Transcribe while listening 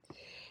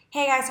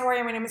Hey guys, how are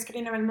you? My name is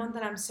Karina Belmonte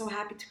and I'm so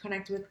happy to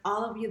connect with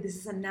all of you. This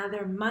is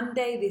another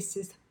Monday. This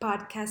is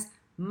Podcast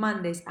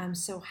Mondays. I'm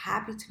so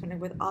happy to connect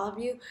with all of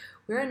you.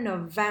 We're in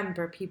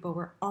November, people.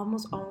 We're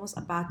almost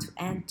about to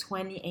end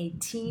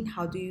 2018.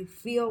 How do you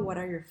feel? What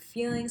are your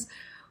feelings?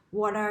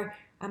 What are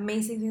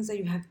amazing things that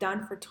you have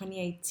done for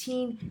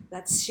 2018?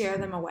 Let's share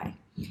them away.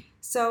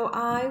 So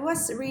I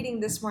was reading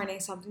this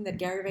morning something that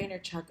Gary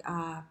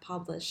Vaynerchuk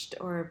published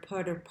or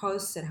put or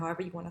posted,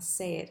 however you want to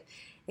say it.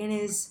 It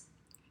is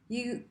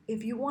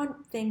if you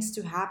want things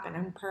to happen,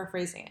 I'm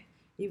paraphrasing it.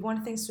 If you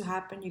want things to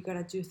happen, you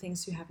gotta do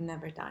things you have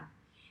never done.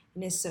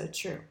 And it's so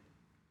true.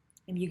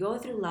 If you go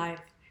through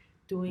life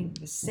doing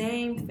the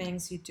same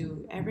things you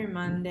do every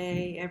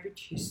Monday, every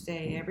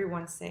Tuesday, every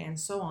Wednesday, and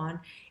so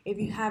on, if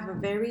you have a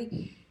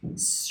very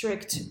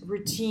strict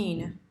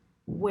routine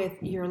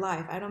with your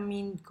life, I don't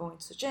mean going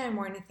to the gym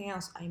or anything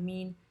else. I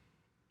mean,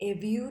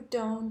 if you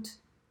don't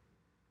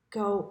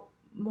go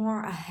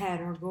more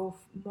ahead or go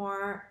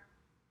more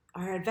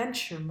or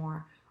adventure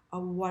more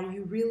of what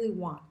you really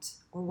want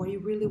or what you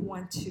really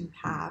want to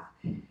have,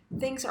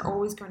 things are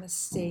always going to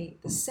stay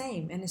the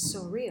same. And it's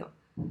so real.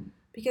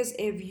 Because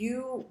if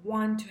you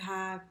want to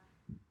have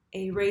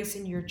a raise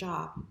in your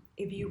job,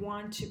 if you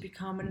want to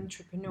become an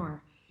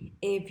entrepreneur,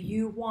 if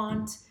you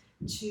want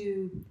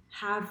to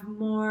have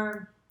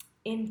more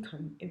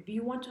income, if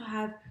you want to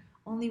have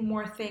only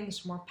more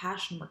things, more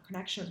passion, more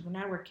connections, more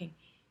networking,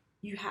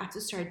 you have to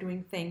start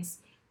doing things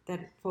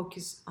that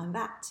focus on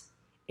that.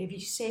 If you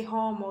stay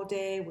home all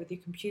day with your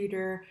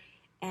computer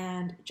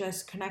and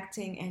just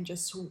connecting and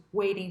just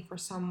waiting for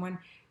someone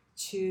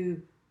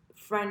to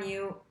friend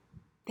you,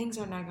 things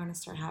are not going to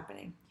start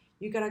happening.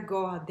 You got to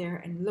go out there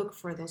and look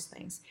for those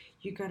things.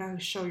 You got to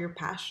show your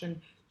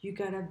passion. You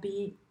got to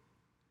be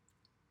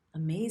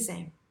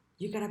amazing.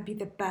 You got to be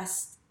the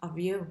best of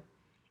you.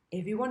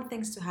 If you want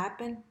things to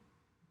happen,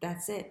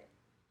 that's it.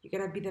 You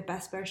got to be the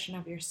best version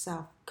of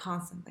yourself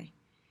constantly.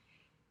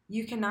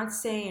 You cannot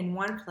stay in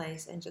one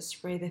place and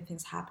just pray that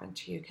things happen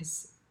to you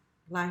because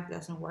life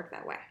doesn't work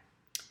that way.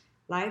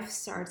 Life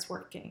starts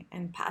working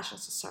and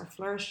passions start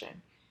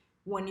flourishing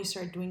when you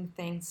start doing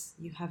things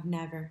you have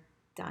never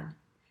done.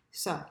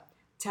 So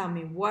tell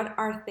me, what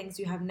are things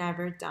you have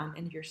never done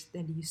and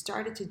that you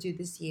started to do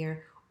this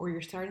year, or you're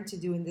starting to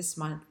do in this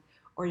month,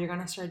 or you're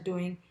gonna start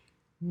doing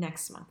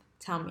next month?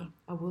 Tell me.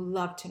 I would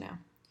love to know.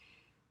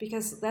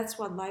 Because that's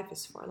what life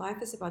is for.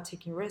 Life is about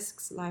taking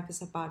risks. Life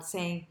is about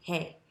saying,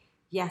 hey,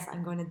 yes,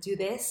 I'm going to do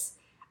this.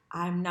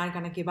 I'm not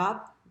going to give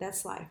up.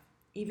 That's life.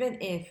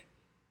 Even if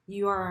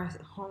you are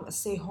a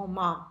stay-home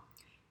mom,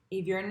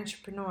 if you're an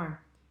entrepreneur,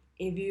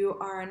 if you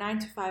are a 9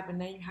 to 5 and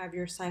then you have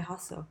your side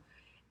hustle,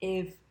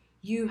 if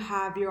you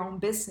have your own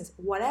business,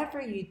 whatever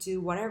you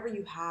do, whatever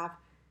you have,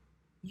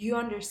 you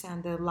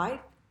understand that life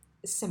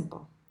is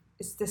simple.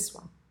 It's this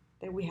one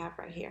that we have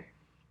right here.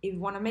 If we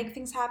want to make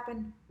things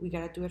happen, we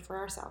got to do it for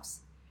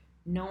ourselves.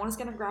 No one's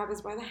going to grab us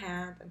by the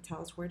hand and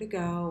tell us where to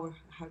go or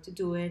how to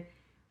do it.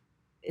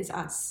 It's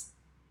us.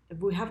 If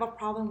we have a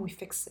problem, we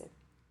fix it.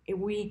 If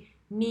we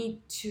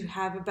need to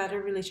have a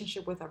better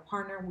relationship with our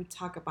partner, we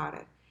talk about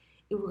it.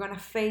 If we're going to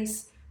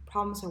face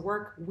problems at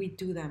work, we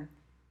do them.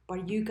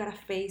 But you got to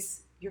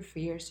face your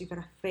fears. You got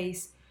to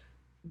face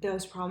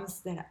those problems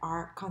that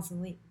are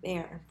constantly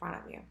there in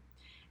front of you.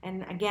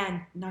 And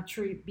again, not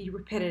to be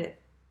repetitive,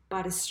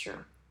 but it's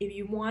true. If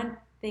you want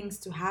things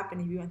to happen,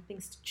 if you want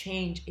things to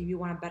change, if you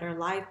want a better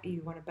life, if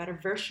you want a better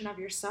version of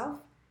yourself,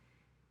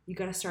 you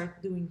gotta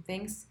start doing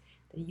things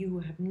that you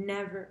have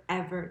never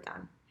ever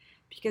done.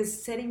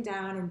 Because sitting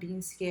down and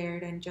being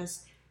scared and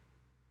just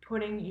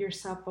putting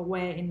yourself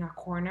away in a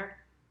corner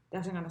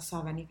doesn't gonna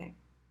solve anything.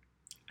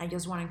 I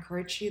just want to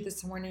encourage you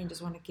this morning. I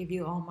just want to give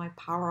you all my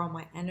power, all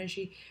my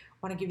energy. I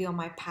want to give you all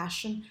my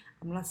passion.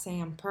 I'm not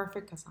saying I'm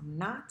perfect because I'm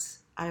not.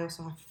 I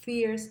also have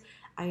fears.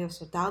 I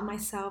also doubt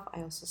myself.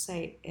 I also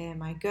say,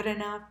 am I good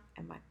enough?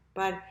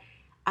 But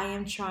I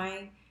am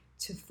trying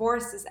to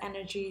force this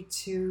energy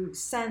to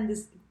send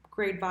this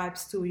great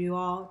vibes to you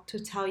all to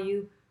tell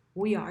you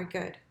we are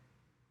good.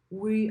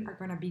 We are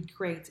going to be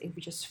great if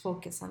we just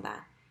focus on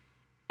that.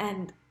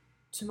 And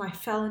to my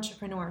fellow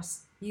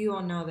entrepreneurs, you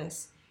all know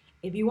this.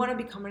 If you want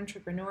to become an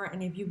entrepreneur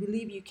and if you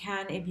believe you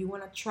can, if you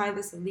want to try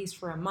this at least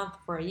for a month,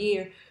 for a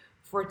year,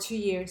 for 2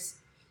 years,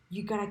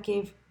 you gotta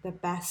give the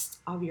best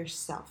of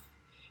yourself.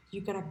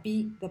 You gotta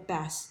be the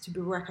best to be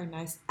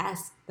recognized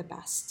as the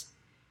best.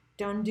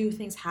 Don't do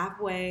things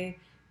halfway.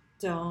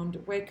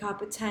 Don't wake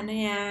up at 10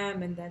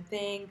 a.m. and then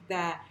think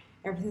that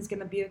everything's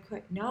gonna be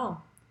okay.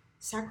 No,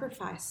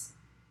 sacrifice.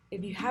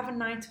 If you have a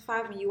 9 to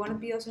 5 and you want to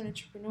be also an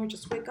entrepreneur,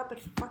 just wake up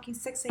at fucking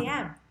 6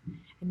 a.m.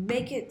 and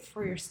make it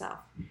for yourself.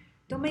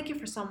 Don't make it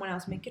for someone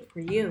else, make it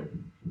for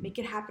you. Make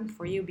it happen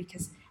for you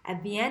because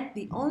at the end,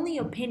 the only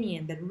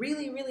opinion that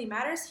really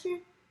matters here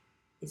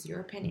is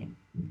your opinion.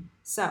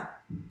 So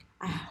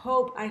I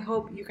hope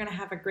you're gonna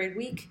have a great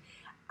week.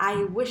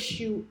 I wish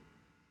you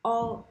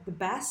all the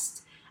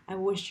best. I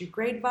wish you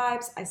great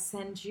vibes. I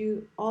send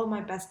you all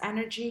my best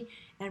energy.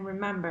 And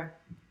remember,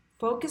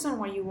 focus on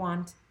what you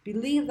want,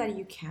 believe that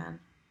you can,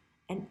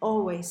 and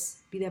always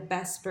be the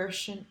best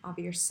version of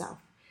yourself.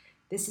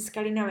 This is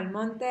Karina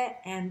Belmonte,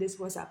 and this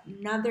was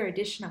another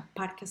edition of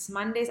Podcast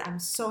Mondays. I'm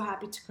so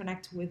happy to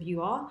connect with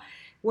you all.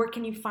 Where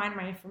can you find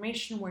my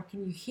information? Where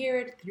can you hear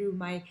it? Through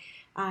my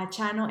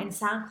channel in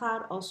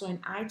SoundCloud, also in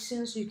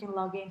iTunes. You can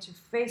log into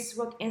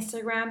Facebook,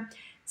 Instagram,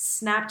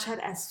 Snapchat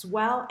as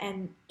well,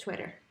 and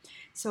Twitter.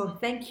 So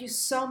thank you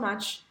so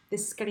much.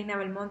 This is Karina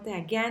Belmonte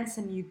again,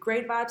 sending you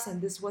great vibes,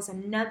 and this was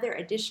another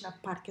edition of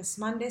Podcast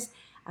Mondays.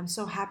 I'm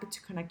so happy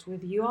to connect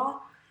with you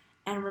all.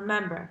 And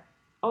remember,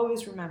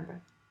 always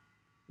remember,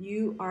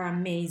 you are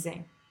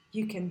amazing.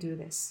 You can do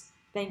this.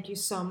 Thank you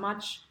so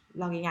much.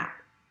 Logging out.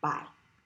 Bye.